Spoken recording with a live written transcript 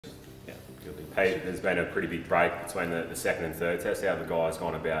Pete, there's been a pretty big break between the second and third test. How have the guys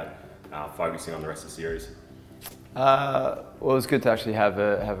gone about focusing on the rest of the series? Well, it was good to actually have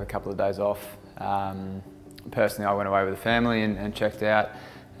a couple of days off. Personally, I went away with the family and checked out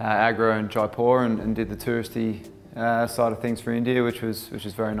Agra and Jaipur and did the touristy side of things for India, which was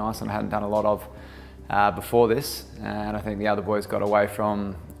very nice, and I hadn't done a lot of before this. And I think the other boys got away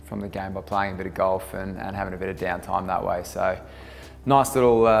from the game by playing a bit of golf and having a bit of downtime that way. So nice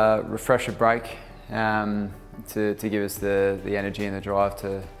little refresher break to give us the energy and the drive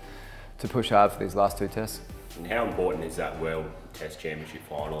to push hard for these last two tests. And how important is that World Test Championship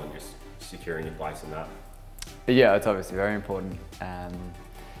final and just securing your place in that? Yeah, it's obviously very important.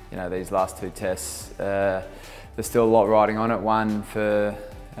 You know, these last two tests, there's still a lot riding on it. One for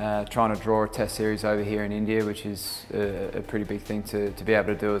trying to draw a test series over here in India, which is a pretty big thing to be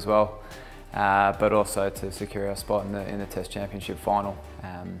able to do as well. But also to secure our spot in the Test Championship final,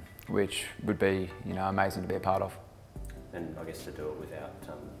 which would be, you know, amazing to be a part of. And I guess to do it without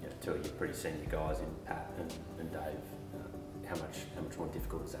you know, two of your pretty senior guys in Pat and Dave, how much more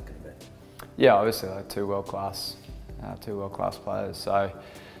difficult is that going to be? Yeah, obviously, like two world class players. So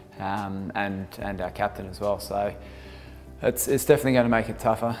and our captain as well. So it's definitely going to make it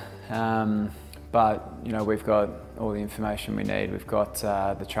tougher. But you know, we've got all the information we need. We've got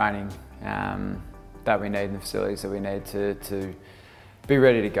the training that we need and the facilities that we need to be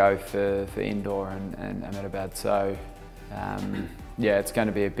ready to go for Indore and Ahmedabad. So yeah, it's going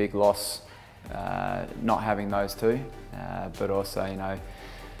to be a big loss not having those two, but also, you know,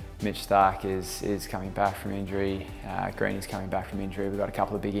 Mitch Stark is coming back from injury, Greeny's coming back from injury. We've got a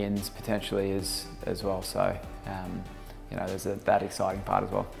couple of big ins potentially as well. So you know, there's that exciting part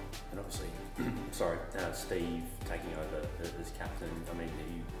as well. And obviously, sorry, Steve taking over as captain. I mean,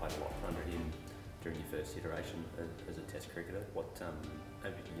 you played a lot under him during your first iteration as a Test cricketer. What, you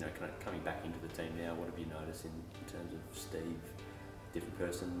know, coming back into the team now, what have you noticed in terms of Steve? Different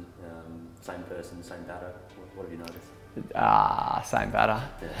person, same batter. What have you noticed? Same batter.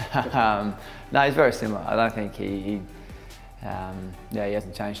 Yeah. No, he's very similar. I don't think he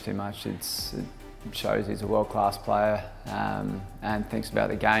hasn't changed too much. It shows he's a world-class player and thinks about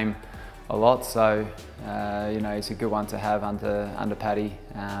the game a lot. So you know, he's a good one to have under Paddy.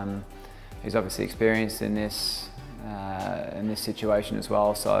 He's obviously experienced in this situation as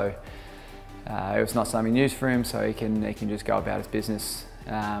well. So it was not something new for him. So he can just go about his business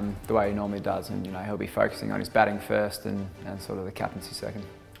the way he normally does, and you know, he'll be focusing on his batting first and sort of the captaincy second.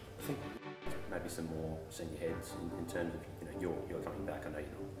 I think maybe some more senior heads in terms of, you know, you're coming back. I know you're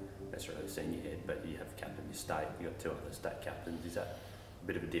not necessarily a senior head, but you have captained your state. You've got two other state captains. Is that a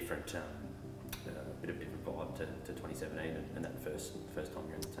bit of a different vibe to 2017 and that first time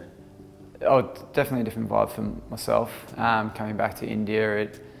you're in the team? Oh, definitely a different vibe for myself. Coming back to India,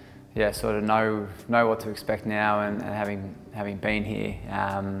 sort of know what to expect now, and having been here,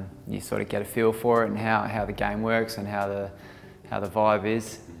 you sort of get a feel for it and how the game works and how the vibe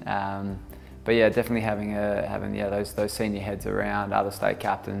is. But yeah, definitely having those senior heads around, other state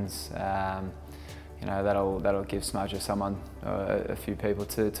captains, you know, that'll give Smudge or a few people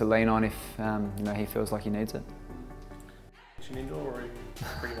to lean on if you know, he feels like he needs it. Indore, or are you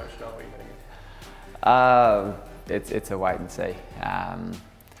pretty much know what you're going to get? It's a wait and see.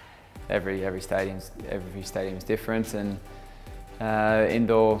 Every stadium is different, and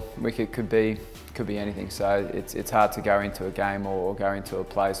indoor wicket could be anything. So it's hard to go into a game or go into a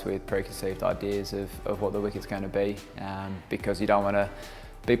place with preconceived ideas of what the wicket's going to be, because you don't want to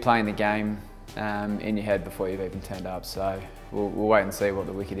be playing the game in your head before you've even turned up. So we'll wait and see what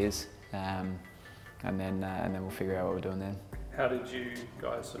the wicket is, and then we'll figure out what we're doing then. How did you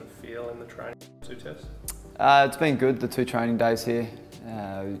guys sort of feel in the training two tests? It's been good, the two training days here.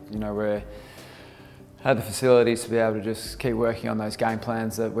 You know, we had the facilities to be able to just keep working on those game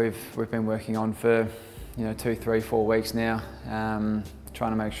plans that we've been working on for, you know, 2, 3, 4 weeks now.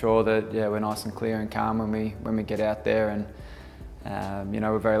 Trying to make sure that we're nice and clear and calm when we get out there, and you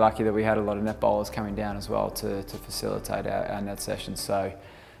know, we're very lucky that we had a lot of net bowlers coming down as well to facilitate our net sessions. So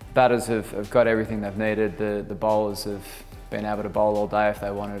batters have got everything they've needed. The bowlers have been able to bowl all day if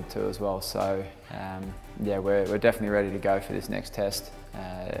they wanted to as well. So yeah, we're definitely ready to go for this next test,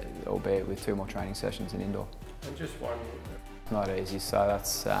 albeit with 2 more training sessions in Indore. And just one. Not easy, so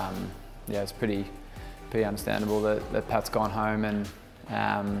that's it's pretty understandable that Pat's gone home, and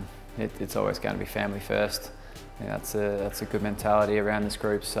it's always going to be family first. I think that's a good mentality around this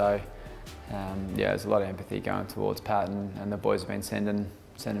group. So yeah, there's a lot of empathy going towards Pat, and the boys have been sending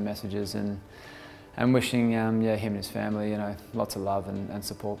messages and wishing him and his family, you know, lots of love and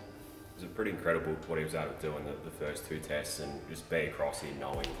support. It was pretty incredible what he was able to do in the first 2 tests, and just be across here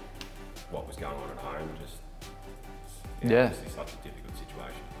knowing what was going on at home, just obviously such a difficult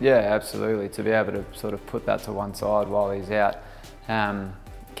situation. Yeah, absolutely. To be able to sort of put that to one side while he's out,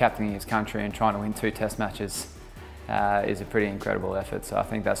 captaining his country and trying to win 2 test matches is a pretty incredible effort. So I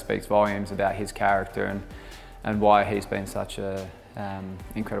think that speaks volumes about his character and why he's been such a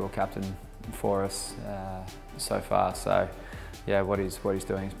incredible captain for us so far. So yeah, what he's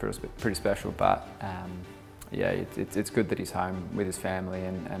doing is pretty special. But yeah, it's good that he's home with his family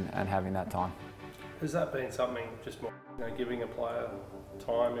and having that time. Has that been something just more, giving a player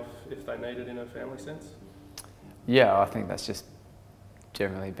time if they need it in a family sense? Yeah, I think that's just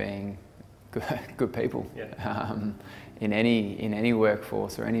generally being good people. Yeah. In any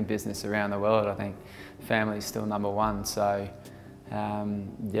workforce or any business around the world, I think family is still number one. So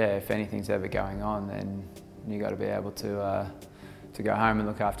yeah, if anything's ever going on, then you got to be able to go home and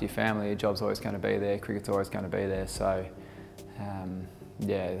look after your family. Your job's always going to be there. Cricket's always going to be there. So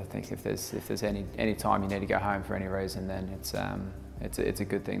yeah, I think if there's any time you need to go home for any reason, then it's a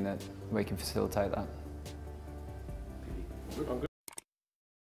good thing that we can facilitate that. I'm good.